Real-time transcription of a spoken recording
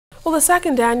Well, the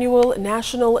second annual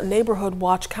National Neighborhood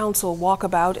Watch Council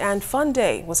Walkabout and Fun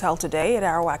Day was held today at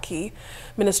Arawak Key.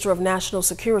 Minister of National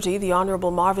Security, the Honorable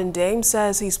Marvin Dame,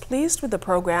 says he's pleased with the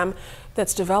program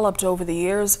that's developed over the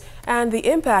years and the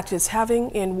impact it's having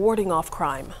in warding off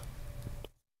crime.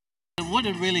 What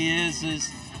it really is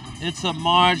it's a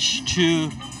march to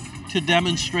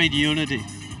demonstrate unity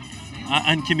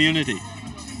and community.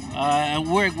 And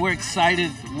we're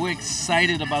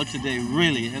excited about today,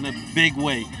 really, in a big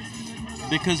way,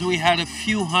 because we had a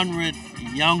few hundred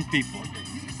young people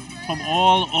from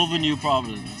all over New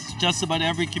Providence, just about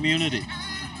every community,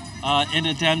 in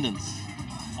attendance,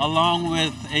 along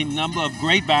with a number of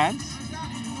great bands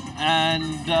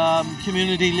and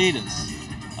community leaders,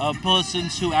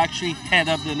 persons who actually head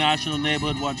up the National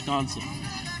Neighborhood Watch Council.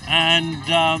 And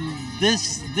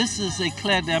this is a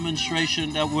clear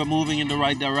demonstration that we're moving in the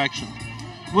right direction.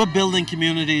 We're building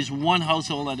communities one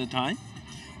household at a time,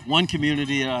 one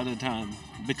community at a time.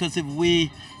 Because if we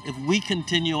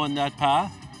continue on that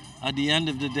path, at the end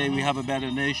of the day, we have a better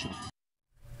nation.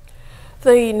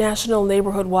 The National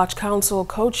Neighborhood Watch Council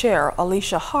co-chair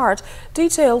Alicia Hart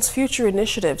details future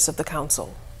initiatives of the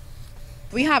council.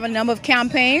 We have a number of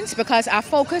campaigns because our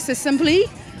focus is simply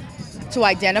to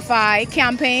identify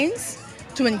campaigns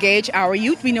to engage our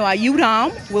youth. We know our youth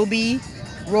arm will be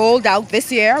rolled out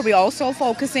this year. We're also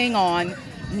focusing on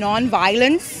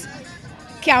non-violence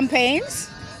campaigns.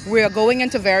 We're going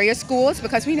into various schools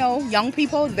because we know young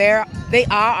people, they are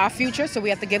our future, so we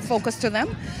have to give focus to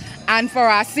them. And for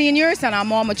our seniors and our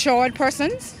more matured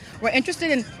persons, we're interested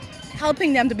in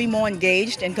helping them to be more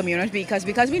engaged in community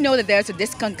because we know that there's a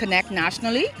disconnect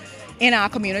nationally in our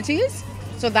communities.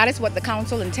 So that is what the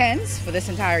council intends for this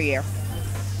entire year.